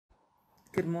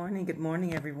Good morning,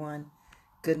 everyone.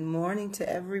 Good morning to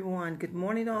everyone. Good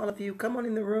morning to all of you. Come on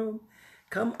in the room.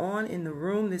 Come on in the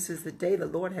room. This is the day the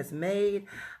Lord has made.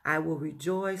 I will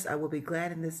rejoice. I will be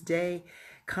glad in this day.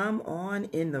 Come on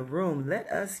in the room.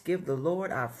 Let us give the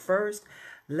Lord our first.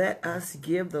 Let us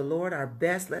give the Lord our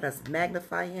best. Let us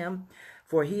magnify him,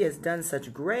 for he has done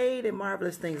such great and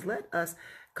marvelous things. Let us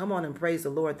come on and praise the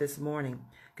Lord this morning.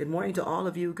 Good morning to all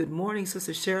of you. Good morning,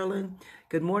 Sister Sherilyn.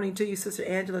 Good morning to you, Sister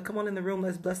Angela. Come on in the room.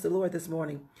 Let's bless the Lord this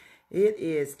morning. It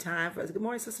is time for us. Good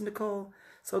morning, Sister Nicole.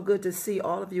 So good to see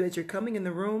all of you as you're coming in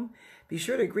the room. Be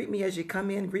sure to greet me as you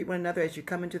come in. Greet one another as you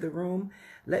come into the room.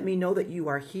 Let me know that you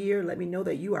are here. Let me know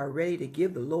that you are ready to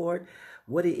give the Lord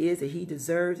what it is that he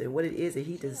deserves and what it is that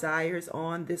he desires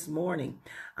on this morning.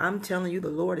 I'm telling you, the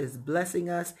Lord is blessing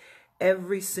us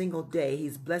every single day.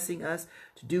 He's blessing us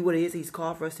to do what it is he's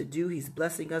called for us to do. He's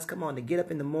blessing us, come on, to get up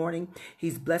in the morning.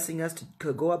 He's blessing us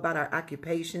to go about our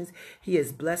occupations. He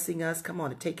is blessing us, come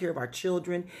on, to take care of our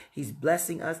children. He's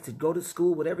blessing us to go to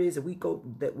school, whatever it is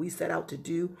that we set out to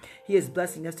do. He is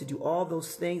blessing us to do all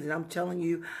those things. And I'm telling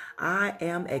you, I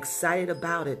am excited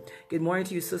about it. Good morning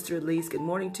to you, Sister Elise. Good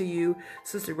morning to you,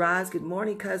 Sister Roz. Good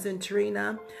morning, Cousin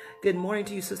Trina. Good morning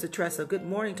to you, Sister Tressa. Good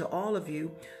morning to all of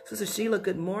you. Sister Sheila,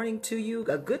 good morning to you.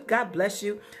 A good God bless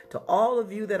you to all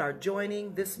of you that are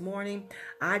joining this morning.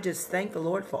 I just thank the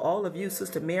Lord for all of you.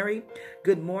 Sister Mary,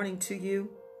 good morning to you.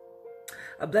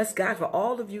 I bless God for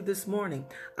all of you this morning.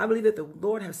 I believe that the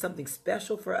Lord has something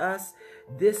special for us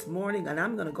this morning, and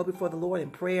I'm going to go before the Lord in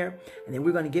prayer, and then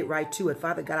we're going to get right to it.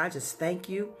 Father God, I just thank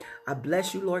you. I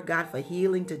bless you, Lord God, for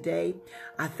healing today.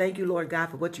 I thank you, Lord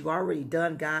God, for what you've already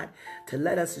done, God, to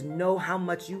let us know how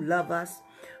much you love us,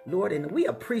 Lord, and we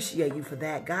appreciate you for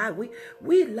that, God.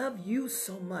 We love you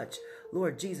so much,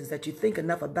 Lord Jesus, that you think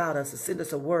enough about us to send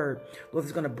us a word, Lord,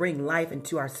 that's going to bring life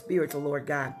into our spirits, oh Lord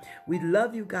God. We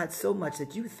love you, God, so much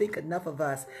that you think enough of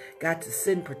us, God, to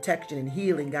send protection and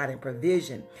healing, God, and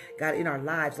provision, God, in our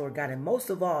lives, Lord God, and most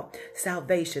of all,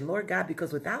 salvation, Lord God,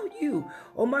 because without you,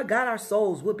 oh my God, our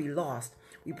souls would be lost.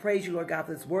 We praise you, Lord God,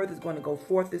 for this word that's going to go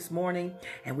forth this morning.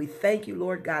 And we thank you,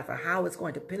 Lord God, for how it's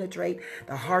going to penetrate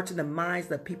the hearts and the minds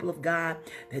of the people of God,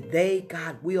 that they,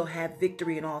 God, will have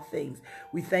victory in all things.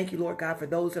 We thank you, Lord God, for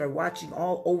those that are watching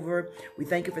all over. We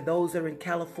thank you for those that are in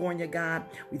California, God.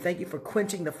 We thank you for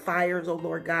quenching the fires, oh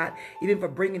Lord God, even for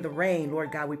bringing the rain,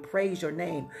 Lord God. We praise your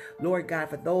name, Lord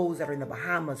God, for those that are in the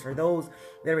Bahamas, for those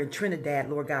that are in Trinidad,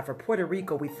 Lord God, for Puerto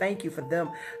Rico. We thank you for them,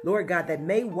 Lord God, that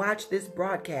may watch this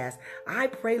broadcast. I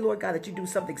pray, Lord God, that you do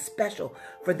something special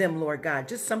for them, Lord God.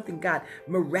 Just something, God,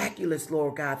 miraculous,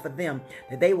 Lord God, for them,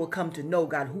 that they will come to know,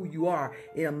 God, who you are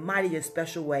in a mighty and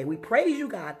special way. We praise you,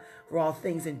 God, for all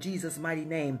things in Jesus' mighty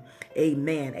name.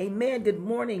 Amen. Amen. Good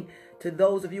morning to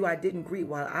those of you I didn't greet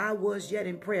while I was yet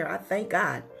in prayer. I thank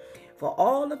God for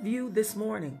all of you this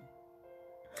morning.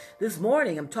 This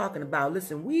morning I'm talking about,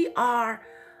 listen, we are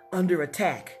under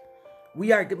attack.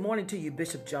 We are, good morning to you,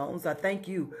 Bishop Jones. I thank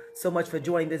you so much for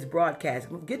joining this broadcast.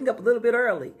 I'm getting up a little bit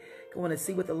early, going to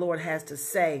see what the Lord has to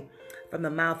say from the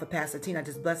mouth of Pastor Tina. I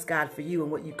just bless God for you and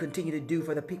what you continue to do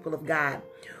for the people of God,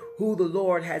 who the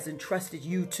Lord has entrusted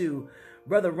you to.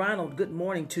 Brother Ronald, good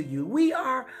morning to you. We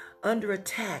are under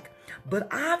attack, but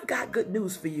I've got good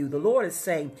news for you. The Lord is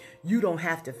saying you don't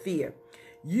have to fear.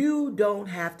 You don't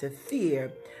have to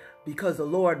fear because the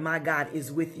Lord, my God,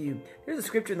 is with you. There's a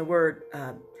scripture in the word.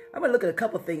 I'm going to look at a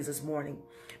couple of things this morning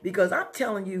because I'm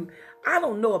telling you, I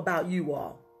don't know about you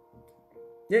all.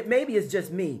 Maybe it's just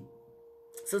me.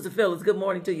 Sister Phyllis, good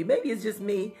morning to you. Maybe it's just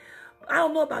me. I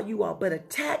don't know about you all, but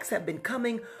attacks have been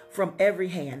coming from every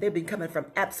hand. They've been coming from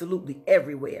absolutely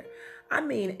everywhere. I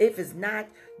mean, if it's not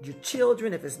your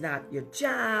children, if it's not your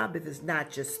job, if it's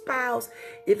not your spouse,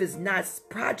 if it's not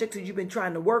projects that you've been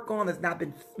trying to work on that's not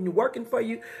been working for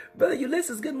you, Brother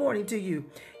Ulysses, good morning to you.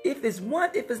 If it's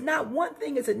not one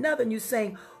thing, it's another, and you're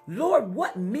saying, Lord,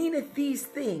 what meaneth these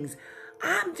things?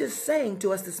 I'm just saying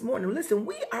to us this morning, listen,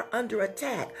 we are under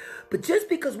attack. But just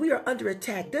because we are under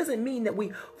attack doesn't mean that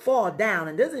we fall down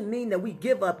and doesn't mean that we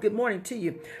give up. Good morning to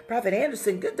you, Prophet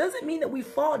Anderson. Doesn't mean that we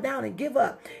fall down and give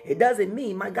up. It doesn't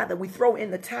mean, my God, that we throw in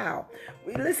the towel.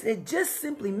 Listen, it just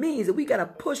simply means that we got to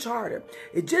push harder.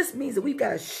 It just means that we've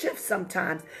got to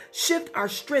shift our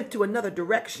strength to another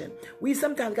direction. We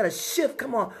sometimes got to shift.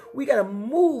 Come on. We got to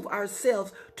move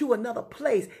ourselves to another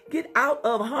place. Get out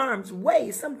of harm's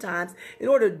way sometimes in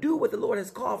order to do what the Lord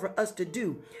has called for us to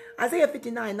do. Isaiah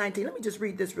 59:19. Let me just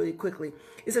read this really quickly.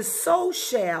 It says, so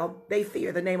shall they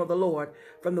fear the name of the Lord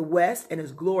from the west and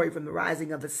his glory from the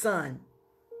rising of the sun.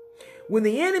 When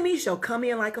the enemy shall come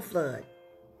in like a flood,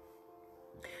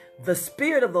 the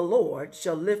Spirit of the Lord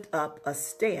shall lift up a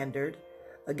standard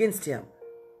against him.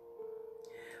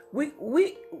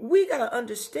 We got to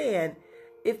understand,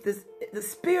 if the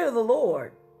Spirit of the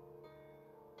Lord,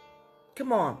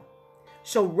 come on,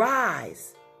 shall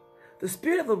rise. The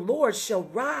Spirit of the Lord shall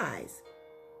rise.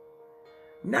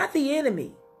 Not the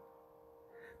enemy.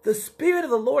 The Spirit of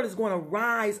the Lord is going to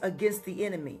rise against the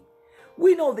enemy.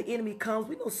 We know the enemy comes.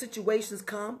 We know situations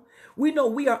come. We know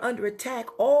we are under attack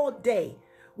all day.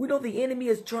 We know the enemy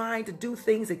is trying to do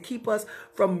things that keep us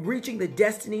from reaching the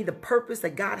destiny, the purpose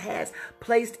that God has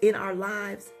placed in our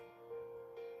lives.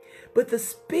 But the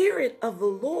Spirit of the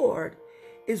Lord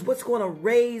is what's going to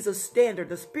raise a standard.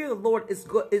 The Spirit of the Lord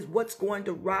is what's going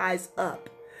to rise up.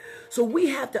 So we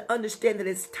have to understand that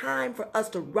it's time for us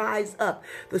to rise up.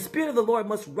 The Spirit of the Lord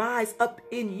must rise up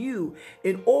in you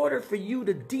in order for you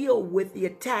to deal with the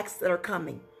attacks that are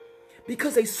coming.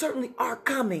 Because they certainly are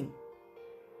coming.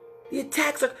 The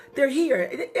attacks they're here.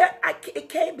 It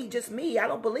can't be just me. I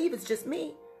don't believe it's just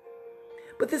me.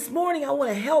 But this morning, I want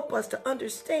to help us to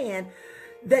understand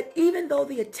that even though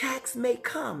the attacks may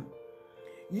come,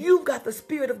 you've got the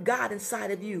Spirit of God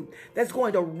inside of you that's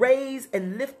going to raise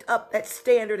and lift up that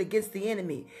standard against the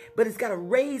enemy. But it's got to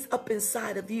raise up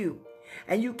inside of you.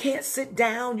 And you can't sit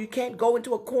down. You can't go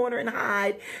into a corner and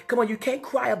hide. Come on, you can't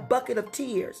cry a bucket of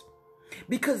tears.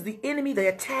 Because the enemy, the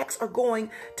attacks are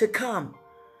going to come.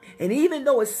 And even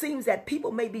though it seems that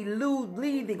people may be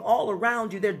leaving all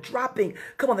around you, they're dropping.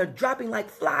 Come on, they're dropping like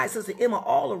flies, Sister Emma,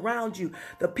 all around you.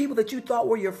 The people that you thought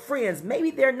were your friends, maybe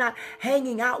they're not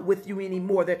hanging out with you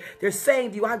anymore. They're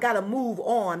saying to you, I got to move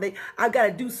on. I got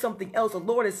to do something else. The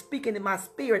Lord is speaking in my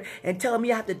spirit and telling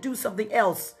me I have to do something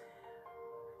else.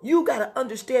 You got to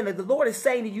understand that the Lord is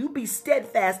saying to you, be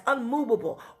steadfast,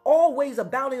 unmovable, always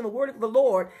abounding in the word of the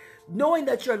Lord, knowing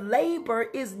that your labor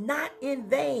is not in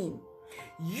vain.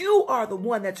 You are the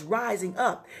one that's rising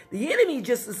up. The enemy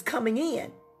just is coming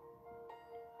in.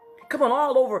 Come on,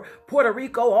 all over Puerto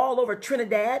Rico, all over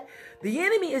Trinidad. The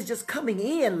enemy is just coming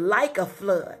in like a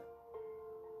flood.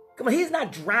 Come on, he's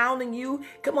not drowning you.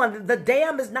 Come on, the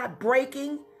dam is not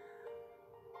breaking.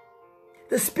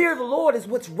 The Spirit of the Lord is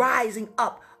what's rising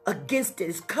up against it.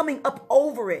 It's coming up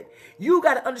over it. You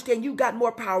got to understand you got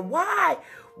more power. Why?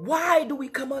 Why do we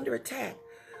come under attack?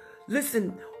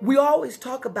 Listen, we always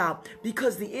talk about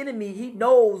because the enemy, he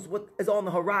knows what is on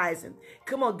the horizon.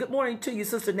 Come on, good morning to you,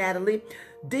 Sister Natalie.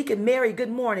 Deacon Mary, good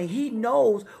morning. He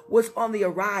knows what's on the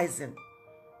horizon.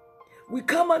 We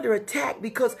come under attack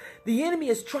because the enemy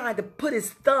is trying to put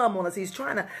his thumb on us. He's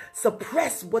trying to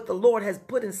suppress what the Lord has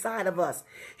put inside of us.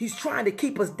 He's trying to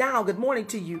keep us down. Good morning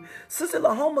to you. Sister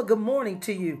Lahoma, good morning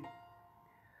to you.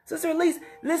 Sister Elise,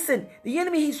 listen, the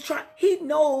enemy, he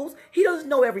knows, he doesn't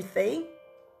know everything.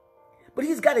 But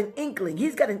he's got an inkling.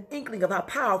 He's got an inkling of how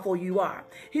powerful you are.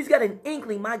 He's got an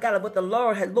inkling, my God, of what the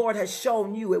Lord has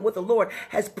shown you and what the Lord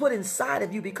has put inside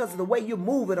of you because of the way you're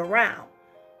moving around.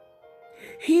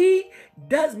 He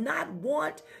does not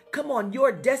want, come on,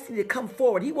 your destiny to come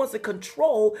forward. He wants to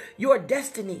control your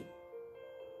destiny.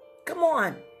 Come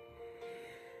on.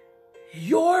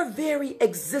 Your very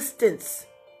existence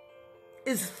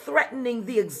is threatening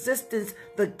the existence,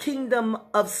 the kingdom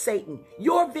of Satan.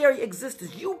 Your very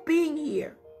existence, you being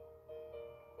here.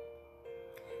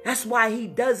 That's why he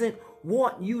doesn't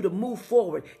want you to move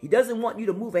forward. He doesn't want you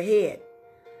to move ahead.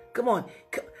 Come on.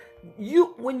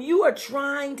 When you are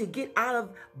trying to get out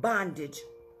of bondage,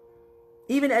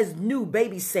 even as new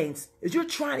baby saints, as you're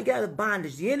trying to get out of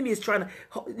bondage, the enemy is trying to,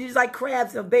 he's like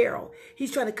crabs in a barrel.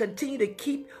 He's trying to continue to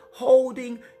keep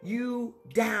holding you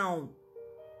down.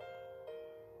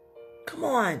 Come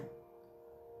on.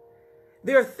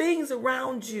 There are things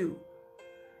around you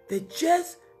that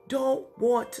just don't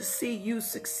want to see you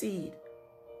succeed.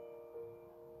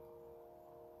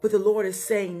 But the Lord is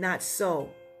saying, not so.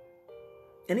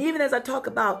 And even as I talk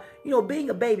about, being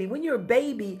a baby, when you're a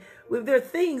baby, there are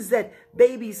things that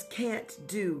babies can't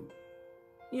do.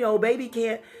 Baby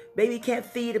can't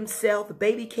feed himself.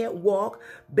 Baby can't walk.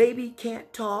 Baby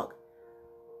can't talk.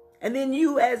 And then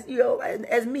you, as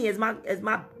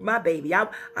my baby, I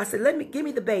said, give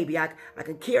me the baby. I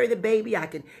can carry the baby. I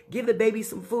can give the baby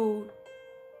some food.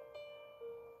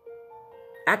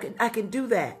 I can do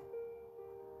that.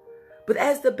 But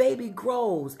as the baby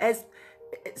grows,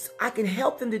 I can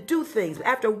help them to do things.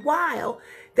 After a while,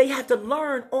 they have to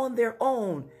learn on their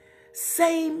own.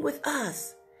 Same with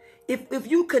us. If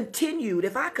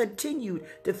I continued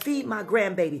to feed my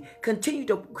grandbaby, continue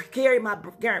to carry my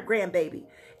grandbaby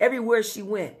everywhere she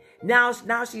went. Now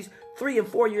she's 3 and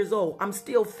 4 years old. I'm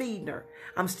still feeding her.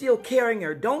 I'm still carrying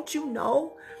her. Don't you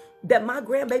know that my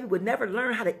grandbaby would never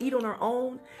learn how to eat on her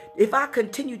own if I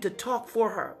continued to talk for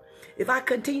her? if I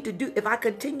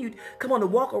continued, come on, to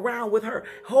walk around with her,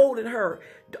 holding her,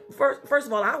 first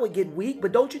of all, I would get weak,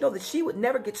 but don't you know that she would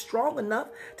never get strong enough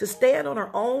to stand on her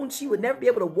own? She would never be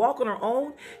able to walk on her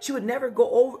own. She would never go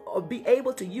over or be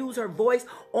able to use her voice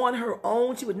on her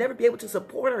own. She would never be able to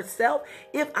support herself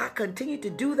if I continued to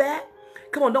do that.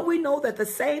 Come on, don't we know that the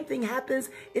same thing happens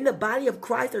in the body of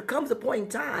Christ? There comes a point in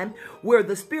time where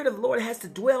the Spirit of the Lord has to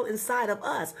dwell inside of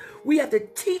us. We have to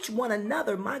teach one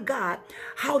another, my God,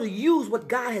 how to use what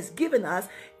God has given us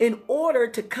in order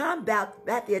to combat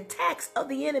the attacks of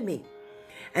the enemy.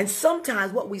 And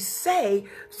sometimes what we say,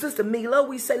 Sister Mila,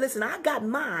 we say, listen, I got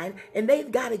mine and they've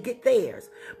got to get theirs.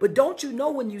 But don't you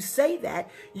know when you say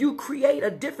that, you create a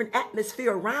different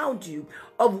atmosphere around you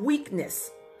of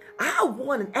weakness. I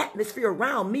want an atmosphere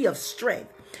around me of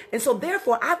strength. And so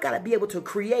therefore, I've got to be able to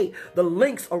create the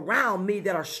links around me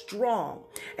that are strong.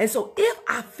 And so if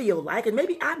I feel like, and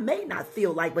maybe I may not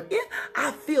feel like, but if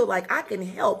I feel like I can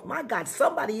help, my God,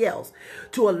 somebody else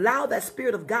to allow that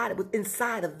Spirit of God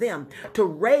inside of them to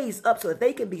raise up so that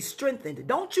they can be strengthened.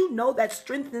 Don't you know that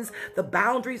strengthens the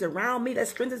boundaries around me, that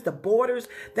strengthens the borders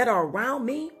that are around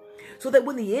me? So that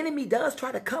when the enemy does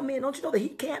try to come in, don't you know that he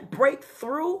can't break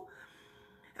through?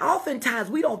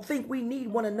 Oftentimes, we don't think we need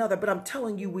one another, but I'm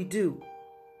telling you, we do.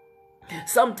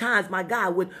 Sometimes, my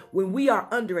God, when we are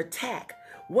under attack,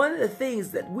 one of the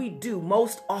things that we do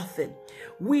most often,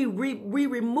 we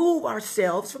remove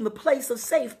ourselves from the place of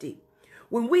safety.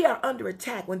 When we are under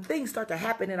attack, when things start to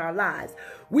happen in our lives,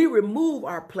 we remove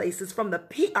our places from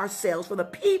ourselves from the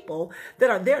people that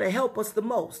are there to help us the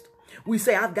most. We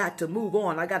say, I've got to move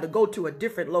on. I got to go to a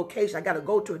different location. I got to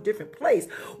go to a different place.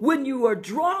 When you are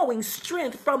drawing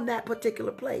strength from that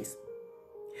particular place,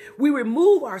 we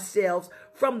remove ourselves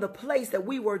from the place that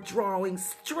we were drawing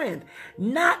strength,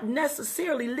 not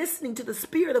necessarily listening to the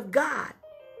Spirit of God.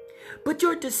 But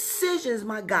your decisions,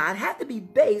 my God, have to be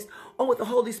based on what the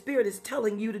Holy Spirit is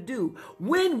telling you to do.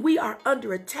 When we are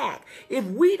under attack, if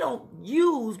we don't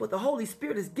use what the Holy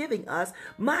Spirit is giving us,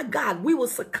 my God, we will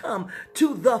succumb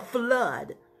to the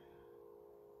flood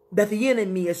that the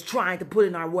enemy is trying to put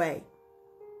in our way.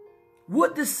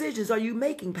 What decisions are you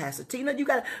making, Pastor Tina? You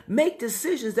got to make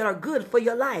decisions that are good for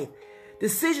your life.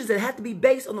 Decisions that have to be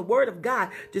based on the Word of God.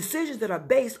 Decisions that are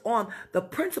based on the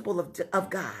principle of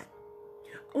God.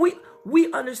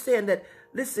 We understand that,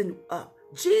 listen,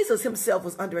 Jesus himself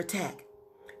was under attack.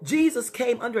 Jesus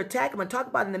came under attack. I'm going to talk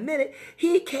about it in a minute.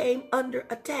 He came under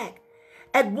attack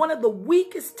at one of the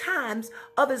weakest times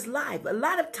of his life. A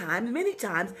lot of times, many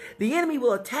times, the enemy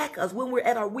will attack us when we're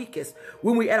at our weakest,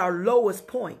 when we're at our lowest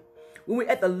point. When we're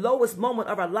at the lowest moment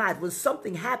of our lives, when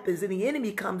something happens and the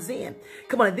enemy comes in,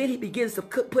 come on, and then he begins to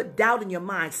put doubt in your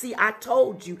mind. See, I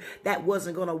told you that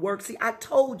wasn't going to work. See, I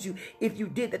told you if you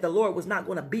did that, the Lord was not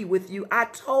going to be with you. I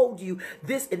told you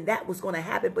this and that was going to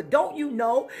happen. But don't you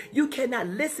know you cannot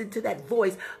listen to that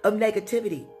voice of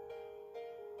negativity?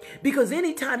 Because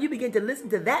anytime you begin to listen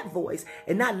to that voice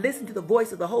and not listen to the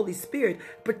voice of the Holy Spirit,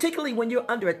 particularly when you're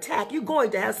under attack, you're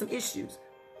going to have some issues.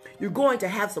 You're going to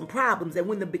have some problems. And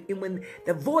when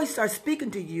the voice starts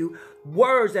speaking to you,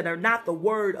 words that are not the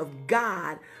word of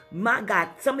God, my God,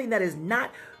 something that is not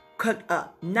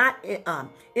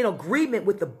in agreement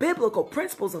with the biblical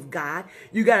principles of God,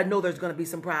 you got to know there's going to be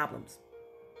some problems.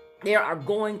 There are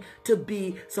going to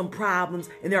be some problems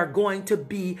and there are going to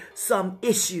be some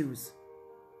issues.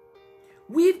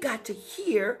 We've got to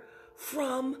hear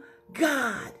from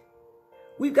God.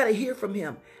 We've got to hear from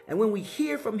him. And when we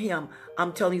hear from him,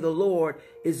 I'm telling you, the Lord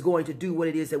is going to do what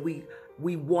it is that we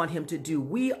want him to do.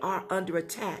 We are under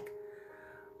attack.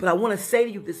 But I want to say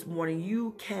to you this morning,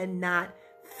 you cannot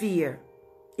fear.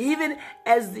 Even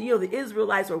as the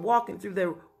Israelites were walking through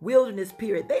their wilderness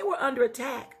period, they were under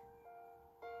attack.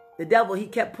 The devil, he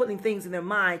kept putting things in their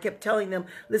mind, kept telling them,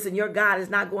 listen, your God is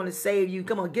not going to save you.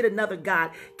 Come on, get another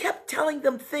God. Kept telling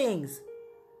them things.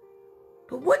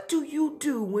 But what do you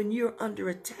do when you're under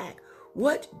attack?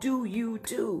 What do you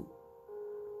do?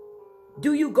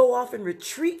 Do you go off and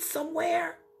retreat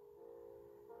somewhere?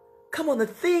 Come on, the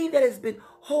thing that has been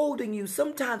holding you,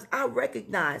 sometimes I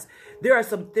recognize there are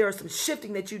some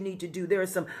shifting that you need to do. There are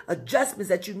some adjustments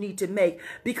that you need to make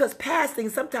because past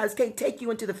things sometimes can't take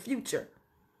you into the future.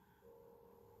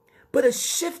 But a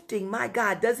shifting, my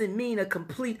God, doesn't mean a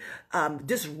complete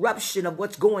disruption of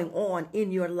what's going on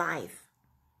in your life.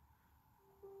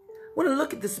 I want to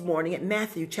look at this morning at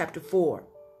Matthew chapter 4.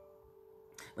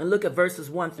 And look at verses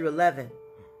 1 through 11.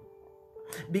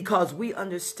 Because we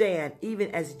understand,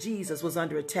 even as Jesus was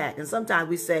under attack. And sometimes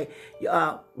we say,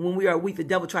 when we are weak, the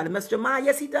devil tries to mess with your mind.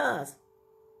 Yes, he does.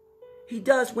 He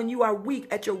does when you are weak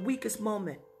at your weakest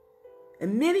moment.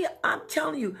 And I'm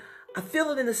telling you, I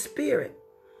feel it in the spirit.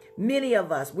 Many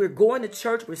of us, we're going to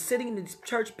church, we're sitting in these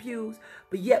church pews,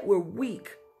 but yet we're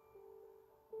weak.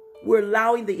 We're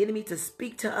allowing the enemy to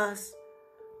speak to us.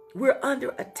 We're under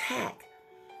attack.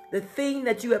 The thing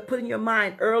that you have put in your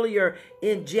mind earlier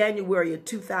in January of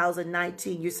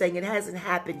 2019, you're saying it hasn't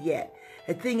happened yet.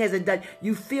 The thing hasn't done.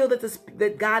 You feel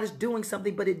that God is doing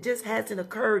something, but it just hasn't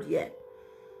occurred yet.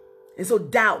 And so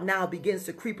doubt now begins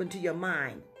to creep into your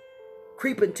mind,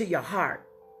 creep into your heart.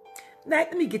 Now,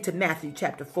 let me get to Matthew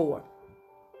chapter 4.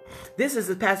 This is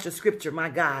the passage of scripture, my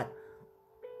God.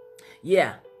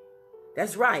 Yeah,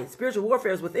 that's right. Spiritual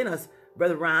warfare is within us,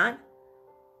 Brother Ron.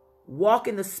 Walk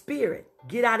in the spirit.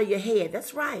 Get out of your head.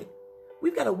 That's right.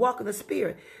 We've got to walk in the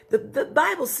spirit. The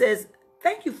Bible says,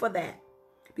 thank you for that.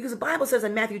 Because the Bible says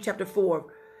in Matthew chapter 4,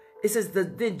 it says,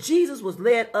 then Jesus was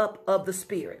led up of the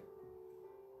spirit.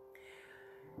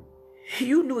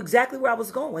 You knew exactly where I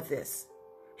was going with this.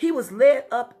 He was led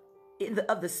up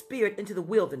of the spirit into the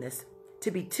wilderness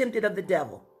to be tempted of the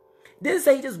devil. Didn't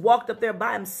say he just walked up there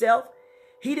by himself.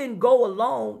 He didn't go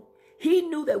alone. He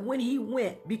knew that when he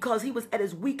went, because he was at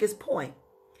his weakest point,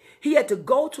 he had to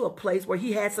go to a place where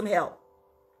he had some help.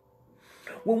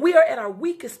 When we are at our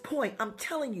weakest point, I'm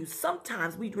telling you,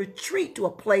 sometimes we retreat to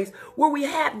a place where we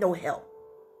have no help.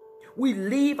 We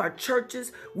leave our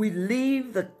churches. We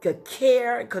leave the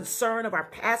care and concern of our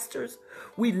pastors.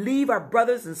 We leave our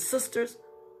brothers and sisters.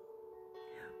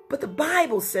 But the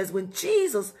Bible says when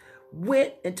Jesus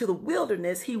went into the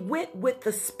wilderness, he went with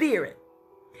the Spirit.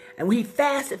 And when he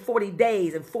fasted 40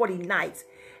 days and 40 nights,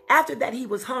 after that he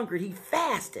was hungry. He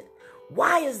fasted.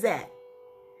 Why is that?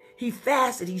 He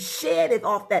fasted. He shedded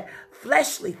off that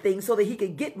fleshly thing so that he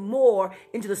could get more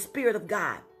into the Spirit of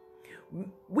God.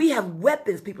 We have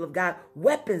weapons, people of God,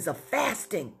 weapons of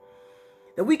fasting,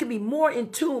 that we can be more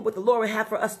in tune with what the Lord would have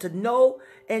for us to know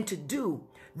and to do.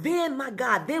 Then, my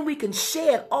God, then we can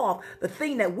shed off the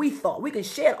thing that we thought. We can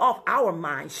shed off our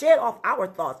mind, shed off our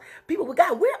thoughts. People of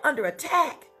God, we're under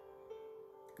attack.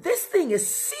 This thing is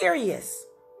serious.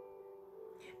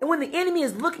 And when the enemy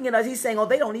is looking at us, he's saying, oh,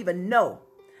 they don't even know.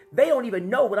 They don't even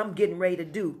know what I'm getting ready to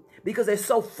do because they're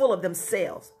so full of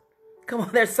themselves. Come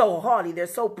on, they're so haughty. They're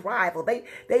so prideful. They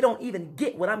don't even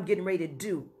get what I'm getting ready to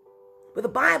do. But the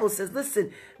Bible says,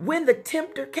 listen, when the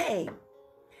tempter came,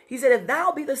 he said, if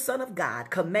thou be the Son of God,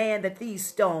 command that these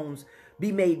stones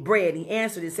be made bread. He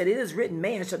answered and said, it is written,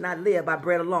 man shall not live by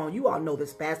bread alone. You all know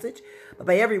this passage, but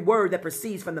by every word that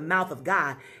proceeds from the mouth of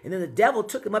God. And then the devil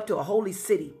took him up to a holy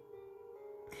city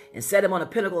and set him on a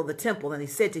pinnacle of the temple. And he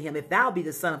said to him, if thou be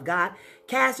the Son of God,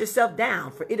 cast yourself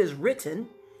down, for it is written,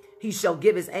 he shall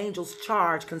give his angels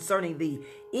charge concerning thee.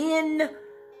 In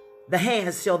the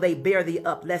hands shall they bear thee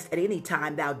up, lest at any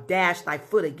time thou dash thy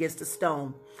foot against a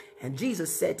stone. And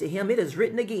Jesus said to him, it is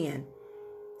written again,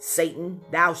 Satan,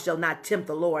 thou shalt not tempt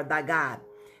the Lord thy God.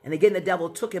 And again the devil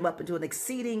took him up into an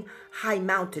exceeding high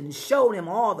mountain and showed him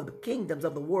all the kingdoms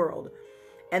of the world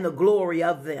and the glory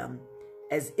of them,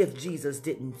 as if Jesus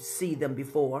didn't see them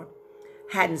before,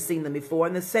 hadn't seen them before.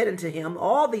 And they said unto him,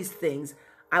 all these things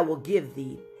I will give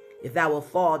thee, if thou wilt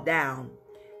fall down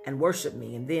and worship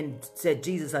me. And then said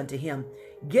Jesus unto him,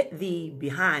 get thee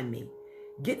behind me.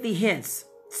 Get thee hence,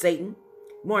 Satan.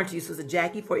 Morning to you, Sister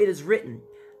Jackie, for it is written,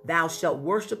 thou shalt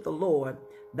worship the Lord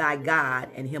thy God,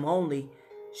 and him only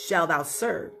shalt thou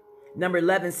serve. Number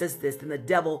 11 says this, then the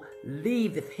devil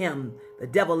leaveth him. The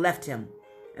devil left him.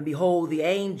 And behold, the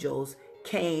angels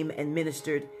came and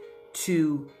ministered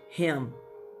to him.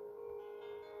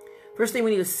 First thing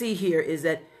we need to see here is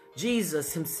that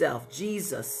Jesus himself,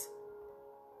 Jesus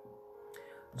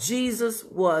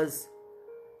was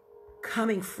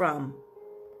coming from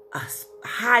a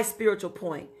high spiritual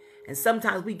point. And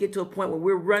sometimes we get to a point where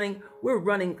we're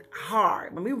running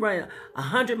hard. When we're running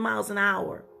 100 miles an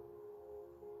hour.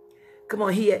 Come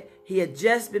on, he had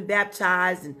just been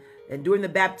baptized, and during the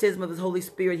baptism of his Holy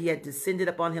Spirit, he had descended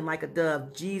upon him like a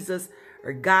dove. Jesus,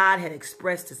 or God, had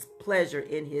expressed his pleasure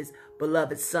in his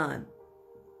beloved Son.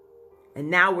 And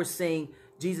now we're seeing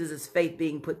Jesus' faith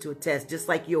being put to a test, just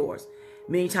like yours.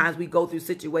 Many times we go through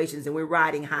situations and we're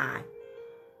riding high.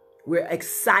 We're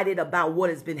excited about what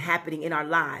has been happening in our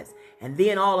lives. And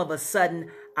then all of a sudden,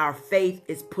 our faith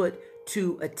is put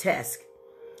to a test.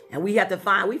 And we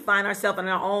find ourselves in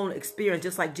our own experience,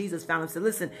 just like Jesus found himself.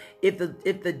 Listen, if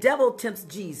the devil tempts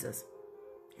Jesus,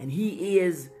 and he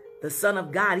is the Son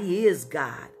of God, he is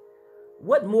God.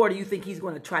 What more do you think he's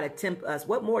going to try to tempt us?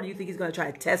 What more do you think he's going to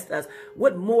try to test us?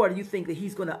 What more do you think that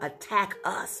he's going to attack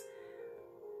us?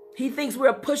 He thinks we're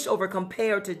a pushover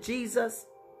compared to Jesus.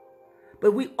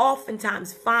 But we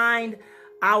oftentimes find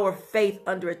our faith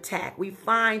under attack. We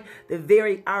find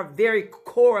our very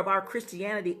core of our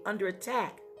Christianity under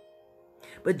attack.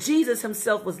 But Jesus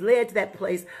himself was led to that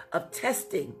place of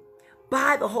testing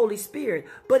by the Holy Spirit,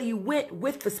 but he went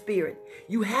with the Spirit.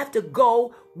 You have to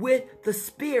go with the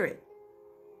Spirit.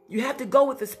 You have to go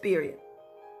with the Spirit.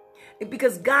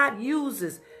 Because God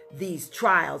uses these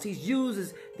trials. He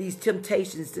uses these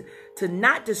temptations to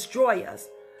not destroy us,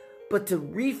 but to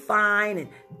refine and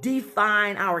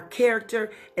define our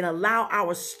character and allow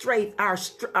our strength,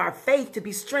 our faith to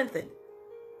be strengthened.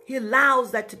 He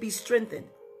allows that to be strengthened.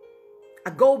 I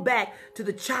go back to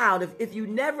the child. If you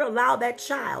never allow that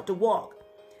child to walk,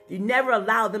 you never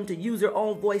allow them to use their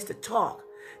own voice to talk,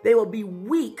 they will be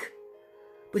weak.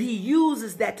 But he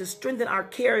uses that to strengthen our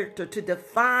character, to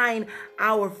define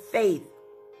our faith.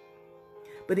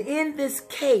 But in this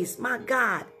case, my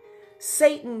God,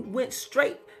 Satan went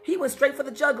straight for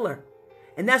the jugular.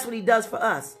 And that's what he does for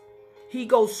us. He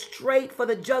goes straight for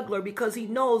the jugular because he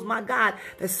knows, my God,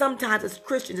 that sometimes as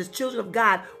Christians, as children of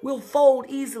God, we'll fold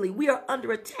easily. We are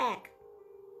under attack.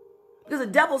 Because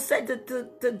the devil said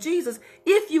to Jesus,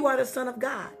 if you are the Son of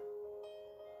God,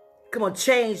 come on,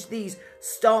 change these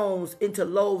stones into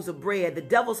loaves of bread. The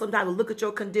devil sometimes will look at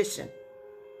your condition.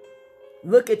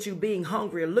 Look at you being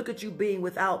hungry, or look at you being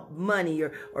without money,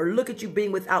 or look at you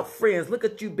being without friends. Look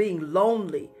at you being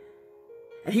lonely.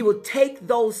 And he will take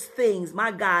those things,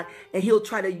 my God, and he'll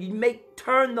try to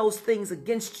turn those things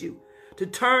against you, to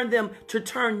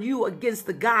turn you against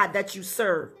the God that you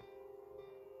serve.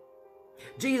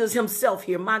 Jesus himself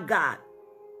here, my God,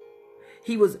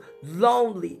 he was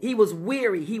lonely, he was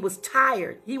weary, he was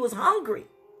tired, he was hungry.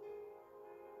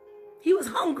 He was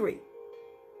hungry.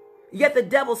 Yet the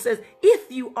devil says, if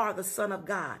you are the Son of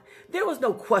God. There was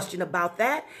no question about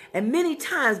that. And many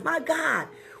times, my God,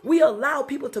 we allow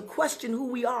people to question who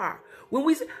we are.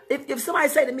 If somebody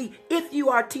say to me, if you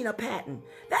are Tina Patton,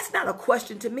 that's not a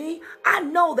question to me. I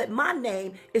know that my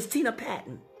name is Tina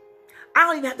Patton. I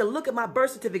don't even have to look at my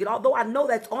birth certificate, although I know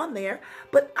that's on there,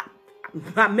 but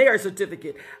my marriage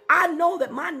certificate. I know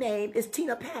that my name is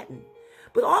Tina Patton.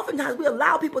 But oftentimes we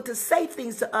allow people to say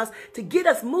things to us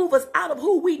to move us out of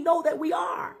who we know that we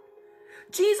are.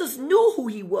 Jesus knew who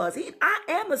he was. I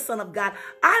am the Son of God.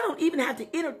 I don't even have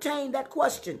to entertain that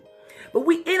question. But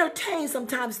we entertain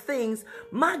sometimes things,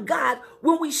 my God,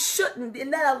 when we shouldn't,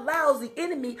 and that allows the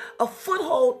enemy a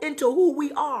foothold into who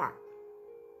we are.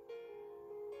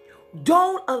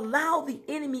 Don't allow the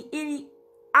enemy any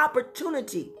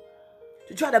opportunity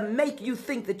to try to make you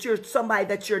think that you're somebody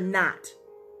that you're not.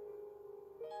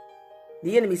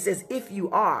 The enemy says, if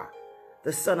you are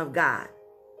the Son of God.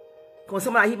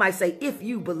 Somebody, he might say, if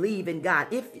you believe in God,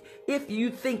 if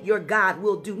you think your God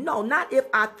will do. No, not if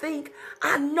I think,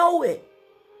 I know it.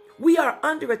 We are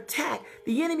under attack.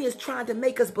 The enemy is trying to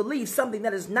make us believe something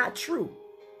that is not true.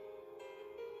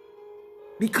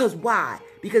 Because why?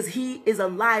 Because he is a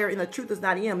liar and the truth is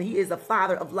not in him. He is the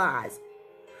father of lies.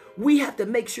 We have to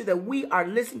make sure that we are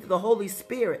listening to the Holy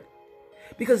Spirit.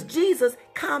 Because Jesus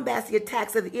combats the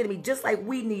attacks of the enemy just like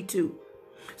we need to.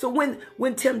 So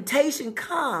when temptation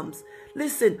comes,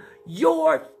 listen,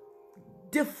 your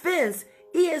defense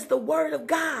is the word of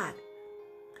God.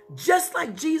 Just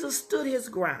like Jesus stood his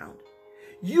ground,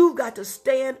 you've got to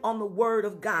stand on the word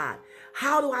of God.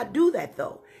 How do I do that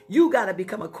though? You got to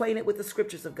become acquainted with the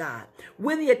scriptures of God.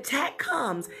 When the attack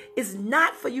comes, it's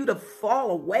not for you to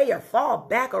fall away or fall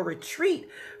back or retreat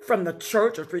from the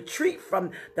church or retreat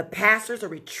from the pastors or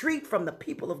retreat from the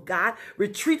people of God,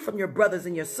 retreat from your brothers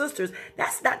and your sisters.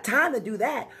 That's not time to do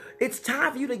that. It's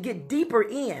time for you to get deeper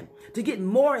in, to get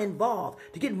more involved,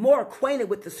 to get more acquainted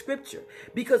with the scripture,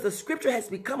 because the scripture has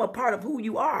become a part of who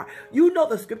you are. You know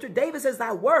the scripture. David says,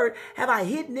 thy word have I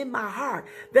hidden in my heart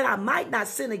that I might not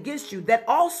sin against you. That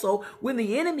also when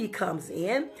the enemy comes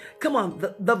in, come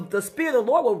on, the Spirit of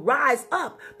the Lord will rise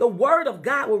up. The word of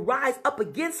God will rise up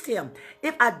against him.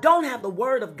 If I don't have the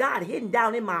word of God hidden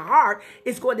down in my heart,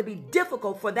 it's going to be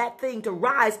difficult for that thing to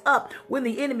rise up when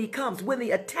the enemy comes, when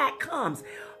the attack comes.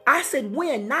 I said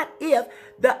when, not if.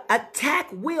 The attack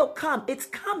will come. It's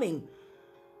coming.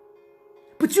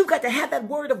 But you got to have that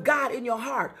word of God in your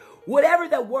heart. Whatever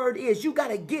that word is, you got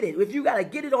to get it. If you got to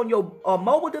get it on your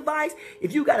mobile device,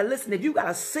 if you got to listen, if you got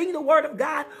to sing the word of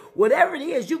God, whatever it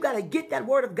is, you got to get that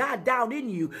word of God down in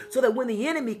you so that when the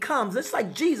enemy comes, it's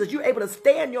like Jesus, you're able to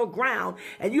stand your ground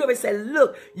and you ever say,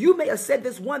 look, you may have said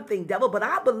this one thing, devil, but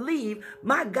I believe,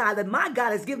 my God, that my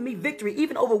God has given me victory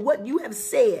even over what you have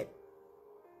said.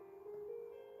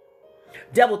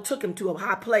 Devil took him to a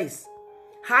high place.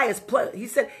 Highest place. He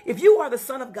said, if you are the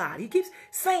Son of God, he keeps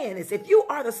saying this, if you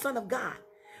are the Son of God,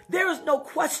 There is no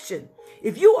question.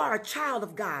 If you are a child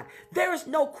of God, there is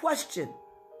no question.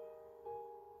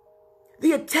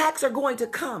 The attacks are going to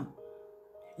come.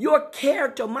 Your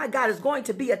character, my God, is going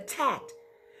to be attacked.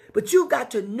 But you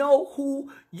got to know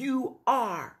who you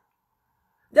are.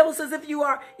 The devil says, if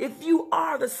you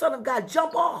are the Son of God,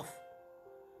 jump off.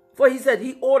 For he said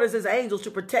he orders his angels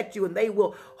to protect you, and they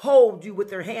will hold you with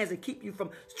their hands and keep you from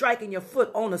striking your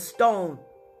foot on a stone.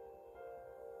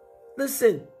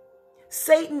 Listen,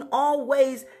 Satan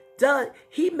always does.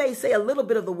 He may say a little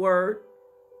bit of the word,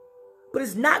 but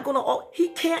it's not going to, he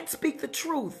can't speak the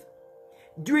truth.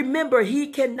 Remember, he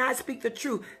cannot speak the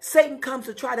truth. Satan comes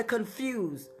to try to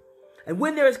confuse. And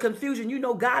when there is confusion, you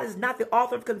know God is not the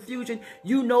author of confusion.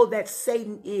 You know that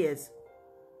Satan is.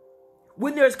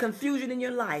 When there is confusion in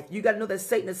your life, you got to know that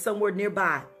Satan is somewhere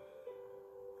nearby.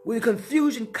 When the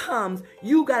confusion comes,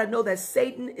 you got to know that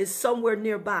Satan is somewhere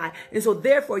nearby. And so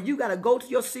therefore, you got to go to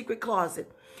your secret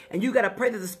closet. And you got to pray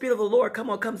that the Spirit of the Lord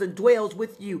comes and dwells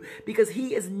with you. Because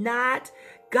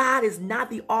God is not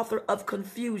the author of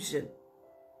confusion.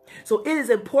 So it is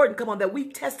important, that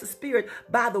we test the spirit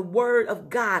by the word of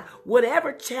God.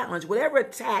 Whatever challenge, whatever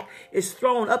attack is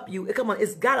thrown up you,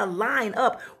 it's got to line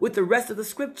up with the rest of the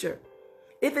scripture.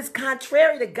 If it's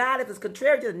contrary to God, if it's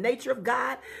contrary to the nature of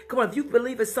God, if you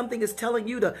believe it's something is telling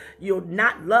you to,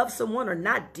 not love someone or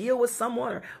not deal with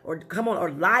someone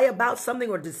or lie about something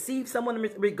or deceive someone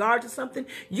in regard to something,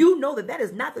 you know that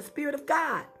is not the Spirit of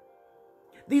God.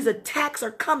 These attacks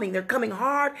are coming. They're coming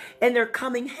hard and they're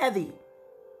coming heavy.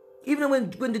 Even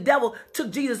when the devil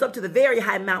took Jesus up to the very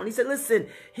high mountain, he said, listen,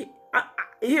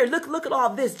 here, look at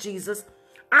all this, Jesus.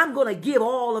 I'm going to give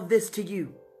all of this to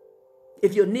you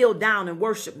if you'll kneel down and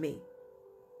worship me.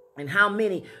 And how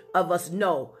many of us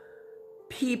know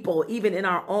people, even in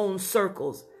our own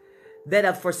circles, that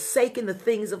have forsaken the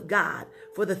things of God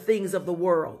for the things of the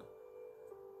world?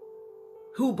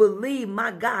 Who believe,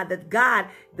 my God, that God,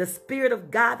 the Spirit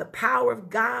of God, the power of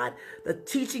God, the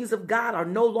teachings of God are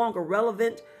no longer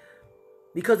relevant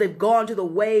because they've gone to the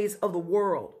ways of the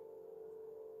world.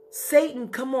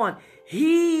 Satan,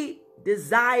 he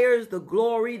desires the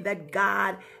glory that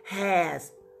God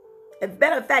has. As a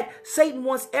matter of fact, Satan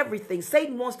wants everything.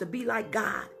 Satan wants to be like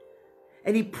God.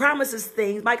 And he promises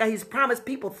things. My God, he's promised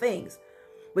people things.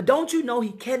 But don't you know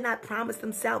he cannot promise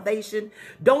them salvation?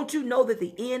 Don't you know that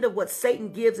the end of what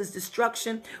Satan gives is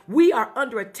destruction? We are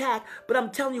under attack, but I'm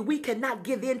telling you, we cannot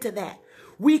give in to that.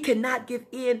 We cannot give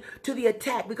in to the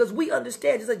attack because we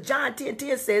understand, just like John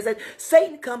 10:10 says, that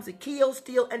Satan comes to kill,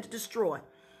 steal, and to destroy.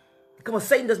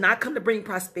 Satan does not come to bring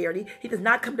prosperity. He does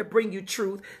not come to bring you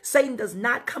truth. Satan does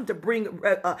not come to bring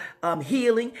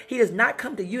healing. He does not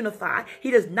come to unify.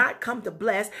 He does not come to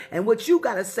bless. And what you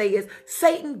got to say is,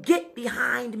 Satan, get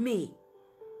behind me.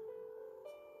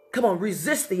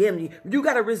 Resist the enemy. You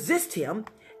got to resist him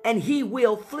and he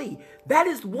will flee. That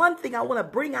is one thing I want to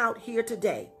bring out here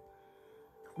today.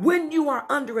 When you are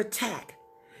under attack,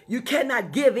 you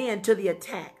cannot give in to the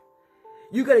attack.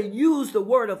 You got to use the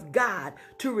word of God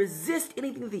to resist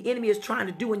anything the enemy is trying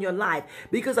to do in your life.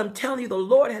 Because I'm telling you, the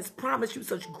Lord has promised you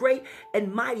such great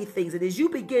and mighty things. And as you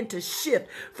begin to shift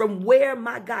from where,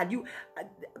 my God,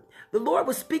 the Lord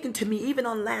was speaking to me even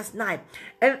on last night.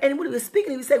 And when he was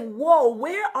speaking, he was saying, whoa,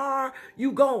 where are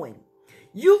you going?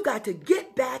 You've got to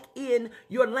get back in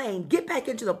your lane. Get back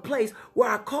into the place where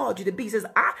I called you to be. He says,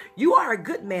 you are a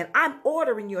good man. I'm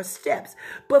ordering your steps.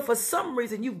 But for some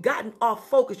reason, you've gotten off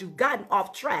focus. You've gotten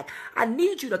off track. I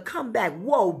need you to come back.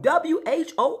 Whoa,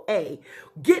 W-H-O-A.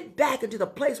 Get back into the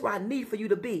place where I need for you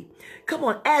to be.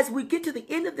 As we get to the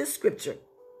end of this scripture,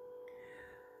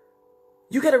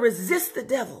 you got to resist the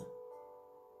devil.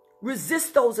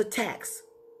 Resist those attacks.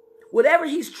 Whatever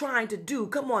he's trying to do,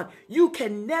 you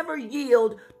can never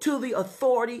yield to the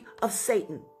authority of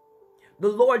Satan. The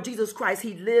Lord Jesus Christ,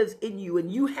 he lives in you,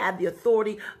 and you have the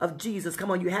authority of Jesus.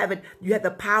 You have it. You have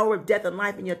the power of death and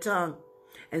life in your tongue.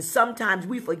 And sometimes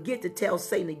we forget to tell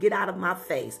Satan to get out of my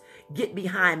face, get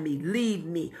behind me, leave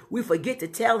me. We forget to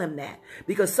tell him that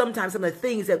because sometimes some of the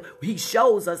things that he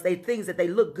shows us, they're things that they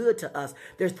look good to us.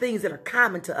 They're things that are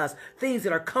common to us, things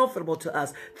that are comfortable to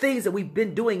us, things that we've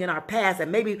been doing in our past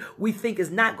and maybe we think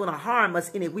is not going to harm us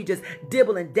in it. We just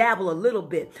dibble and dabble a little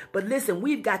bit. But listen,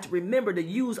 we've got to remember to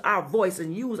use our voice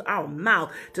and use our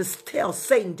mouth to tell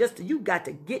Satan, you got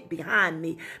to get behind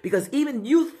me because even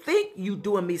you think you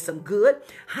doing me some good.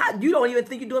 You don't even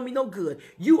think you're doing me no good.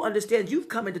 You understand you've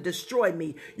come in to destroy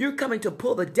me. You're coming to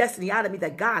pull the destiny out of me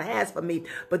that God has for me.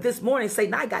 But this morning,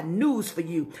 Satan, I got news for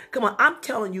you. I'm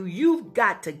telling you, you've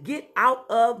got to get out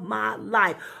of my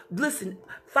life. Listen,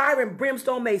 Fire and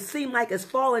brimstone may seem like it's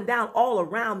falling down all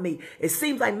around me. It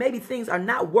seems like maybe things are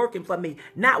not working for me,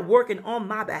 not working on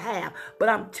my behalf. But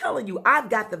I'm telling you, I've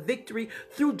got the victory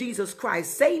through Jesus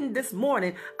Christ. Satan, this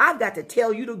morning, I've got to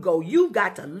tell you to go. You've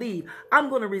got to leave. I'm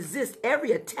going to resist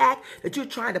every attack that you're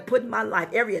trying to put in my life,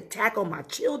 every attack on my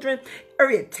children,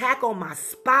 every attack on my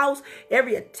spouse,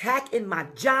 every attack in my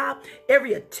job,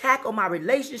 every attack on my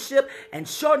relationship, and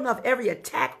sure enough, every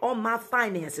attack on my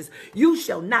finances. You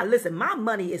shall not listen. My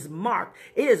money is marked.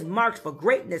 It is marked for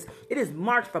greatness. It is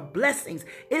marked for blessings.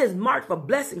 It is marked for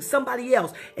blessing somebody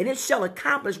else, and it shall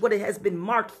accomplish what it has been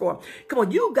marked for. Come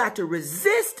on, you got to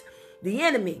resist the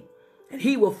enemy, and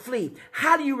he will flee.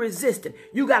 How do you resist him?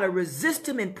 You got to resist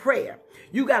him in prayer.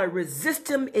 You got to resist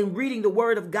him in reading the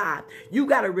word of God. You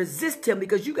got to resist him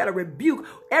because you got to rebuke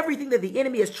everything that the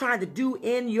enemy is trying to do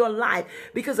in your life.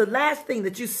 Because the last thing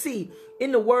that you see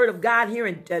in the word of God here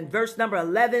in verse number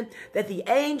 11, that the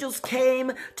angels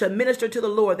came to minister to the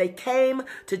Lord. They came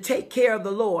to take care of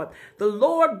the Lord. The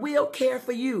Lord will care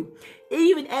for you.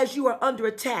 Even as you are under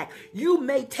attack, you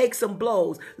may take some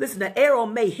blows. Listen, the arrow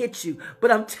may hit you,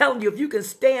 but I'm telling you, if you can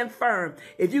stand firm,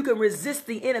 if you can resist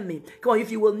the enemy, come on,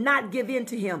 if you will not give in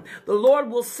to him, the Lord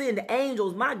will send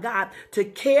angels, my God, to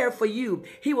care for you.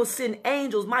 He will send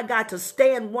angels, my God, to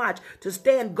stand watch, to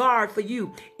stand guard for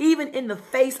you, even in the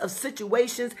face of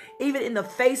situations, even in the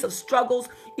face of struggles,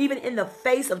 even in the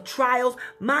face of trials.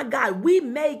 My God, we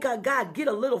may, God, get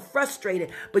a little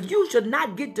frustrated, but you should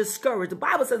not get discouraged. The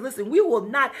Bible says, listen, we will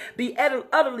not be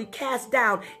utterly cast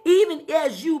down, even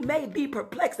as you may be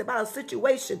perplexed about a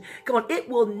situation. Come on, it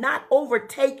will not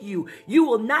overtake you. You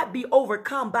will not be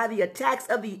overcome by the attacks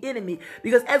of the enemy,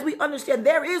 because as we understand,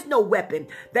 there is no weapon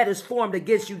that is formed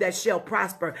against you that shall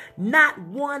prosper. Not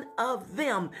one of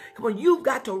them. Come on, you've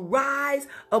got to rise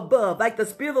above. Like the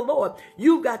Spirit of the Lord,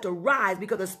 you've got to rise,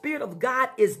 because the Spirit of God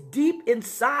is deep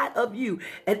inside of you.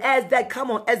 And as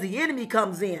the enemy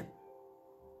comes in,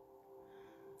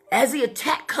 as the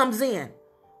attack comes in,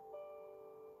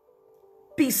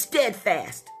 be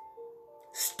steadfast.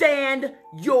 Stand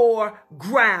your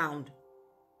ground.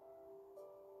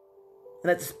 And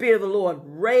let the Spirit of the Lord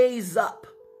rise up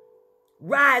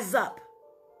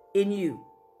in you.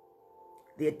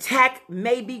 The attack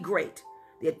may be great.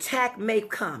 The attack may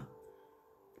come.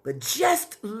 But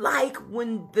just like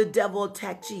when the devil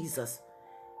attacked Jesus,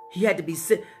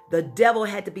 the devil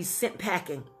had to be sent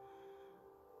packing.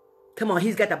 Come on,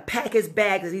 he's got to pack his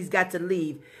bags and he's got to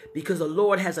leave, because the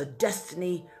Lord has a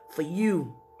destiny for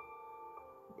you.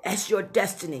 That's your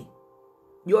destiny.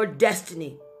 Your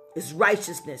destiny is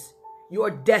righteousness. Your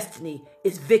destiny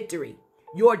is victory.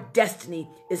 Your destiny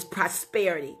is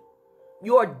prosperity.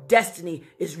 Your destiny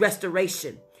is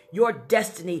restoration. Your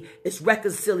destiny is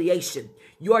reconciliation.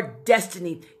 Your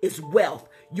destiny is wealth.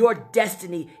 Your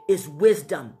destiny is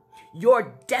wisdom.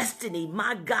 Your destiny,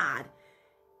 my God,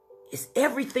 is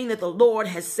everything that the Lord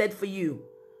has said for you.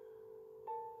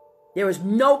 There is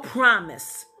no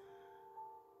promise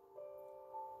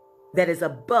that is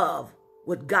above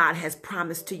what God has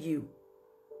promised to you.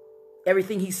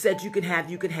 Everything he said you can have,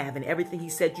 you can have. And everything he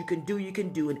said you can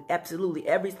do. And absolutely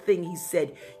everything he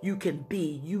said you can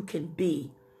be, you can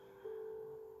be.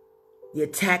 The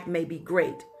attack may be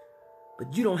great,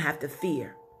 but you don't have to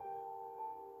fear.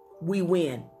 We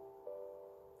win.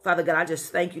 Father God, I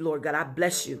just thank you, Lord God. I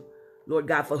bless you, Lord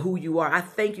God, for who you are. I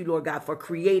thank you, Lord God, for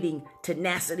creating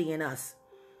tenacity in us.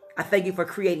 I thank you for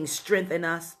creating strength in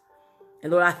us.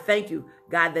 And Lord, I thank you,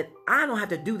 God, that I don't have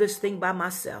to do this thing by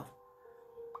myself.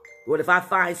 Lord, if I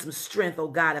find some strength, oh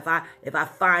God, if I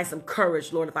find some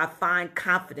courage, Lord, if I find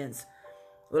confidence,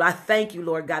 Lord, I thank you,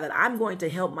 Lord God, that I'm going to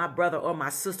help my brother or my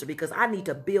sister, because I need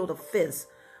to build a fence,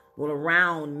 Lord,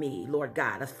 around me, Lord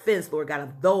God, a fence, Lord God,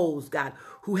 of those, God,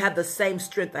 who have the same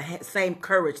strength, the same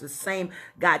courage, the same,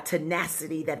 God,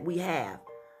 tenacity that we have.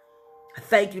 I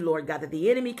thank you, Lord God, that the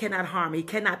enemy cannot harm me. He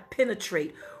cannot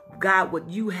penetrate, God, what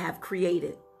you have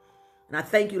created. And I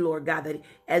thank you, Lord God, that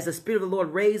as the Spirit of the Lord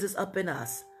raises up in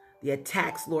us, the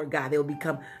attacks, Lord God, they will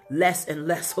become less and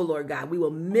less, oh Lord God. We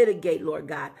will mitigate, Lord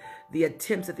God, the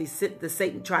attempts that the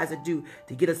Satan tries to do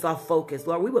to get us off focus.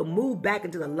 Lord, we will move back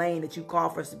into the lane that you call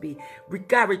for us to be.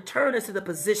 God, return us to the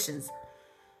positions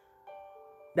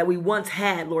that we once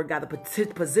had, Lord God, the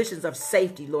positions of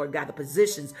safety, Lord God, the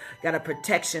positions, God, of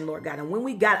protection, Lord God. And when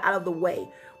we got out of the way,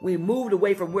 we moved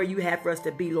away from where you had for us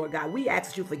to be, Lord God. We ask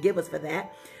that you forgive us for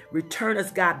that. Return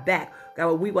us, God, back. God,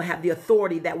 where we will have the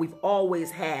authority that we've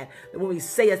always had. That when we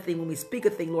say a thing, when we speak a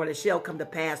thing, Lord, it shall come to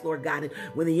pass, Lord God. And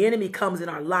when the enemy comes in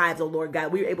our lives, oh Lord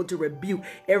God, we are able to rebuke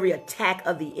every attack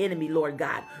of the enemy, Lord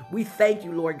God. We thank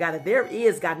you, Lord God, that there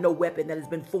is, God, no weapon that has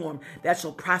been formed that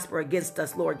shall prosper against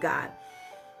us, Lord God.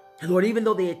 Lord, even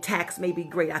though the attacks may be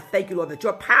great, I thank you, Lord, that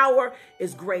your power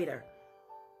is greater.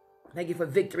 Thank you for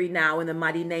victory now in the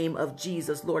mighty name of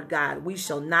Jesus, Lord God. We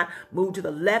shall not move to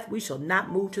the left. We shall not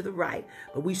move to the right,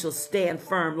 but we shall stand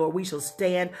firm, Lord. We shall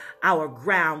stand our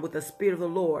ground with the Spirit of the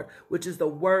Lord, which is the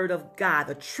word of God,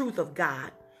 the truth of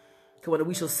God. Come on,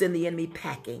 we shall send the enemy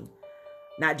packing.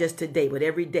 Not just today, but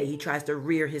every day he tries to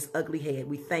rear his ugly head.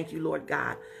 We thank you, Lord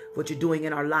God, for what you're doing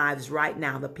in our lives right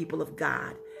now, the people of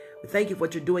God. We thank you for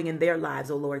what you're doing in their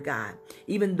lives, oh Lord God.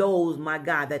 Even those, my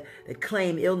God, that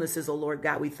claim illnesses, oh Lord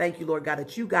God. We thank you, Lord God,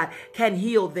 that you, God, can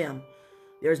heal them.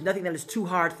 There is nothing that is too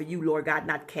hard for you, Lord God.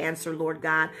 Not cancer, Lord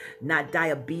God. Not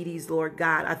diabetes, Lord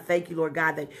God. I thank you, Lord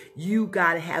God, that you,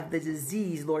 God, have the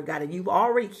disease, Lord God, and you've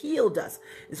already healed us.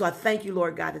 And so I thank you,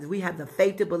 Lord God, that we have the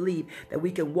faith to believe that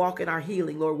we can walk in our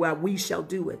healing, Lord, where we shall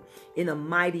do it. In the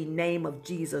mighty name of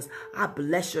Jesus, I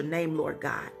bless your name, Lord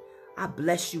God. I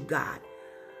bless you, God,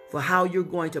 for how you're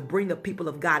going to bring the people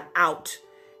of God out.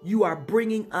 You are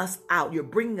bringing us out. You're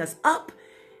bringing us up,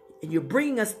 and you're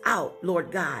bringing us out, Lord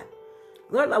God.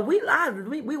 Lord, we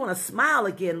want to smile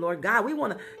again, Lord God. We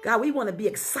want to be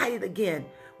excited again.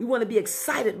 We want to be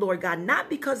excited, Lord God, not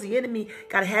because the enemy,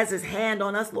 God, has his hand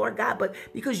on us, Lord God, but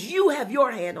because you have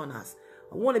your hand on us.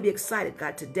 I want to be excited,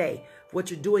 God, today for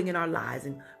what you're doing in our lives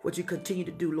and what you continue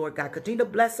to do, Lord God. Continue to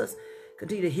bless us.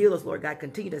 Continue to heal us, Lord God.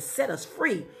 Continue to set us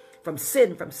free from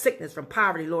sin, from sickness, from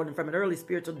poverty, Lord, and from an early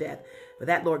spiritual death. For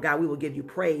that, Lord God, we will give you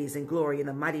praise and glory in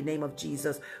the mighty name of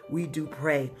Jesus. We do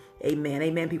pray. Amen.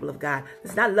 Amen, people of God.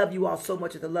 Listen, I love you all so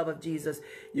much with the love of Jesus.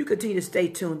 You continue to stay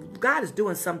tuned. God is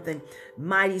doing something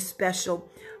mighty special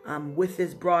with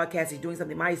this broadcast. He's doing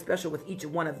something mighty special with each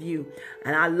one of you.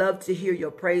 And I love to hear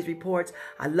your praise reports.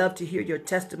 I love to hear your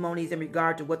testimonies in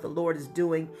regard to what the Lord is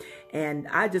doing. And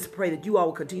I just pray that you all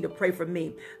will continue to pray for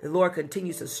me. The Lord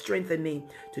continues to strengthen me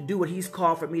to do what he's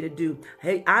called for me to do.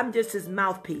 Hey, I'm just his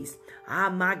mouthpiece. Ah,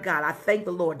 my God, I thank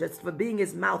the Lord just for being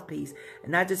his mouthpiece.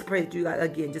 And I just pray that you,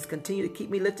 again, just continue to keep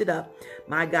me lifted up.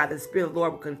 My God, the Spirit of the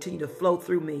Lord will continue to flow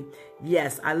through me.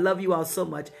 Yes, I love you all so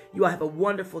much. You all have a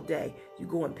wonderful day. You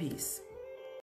go in peace.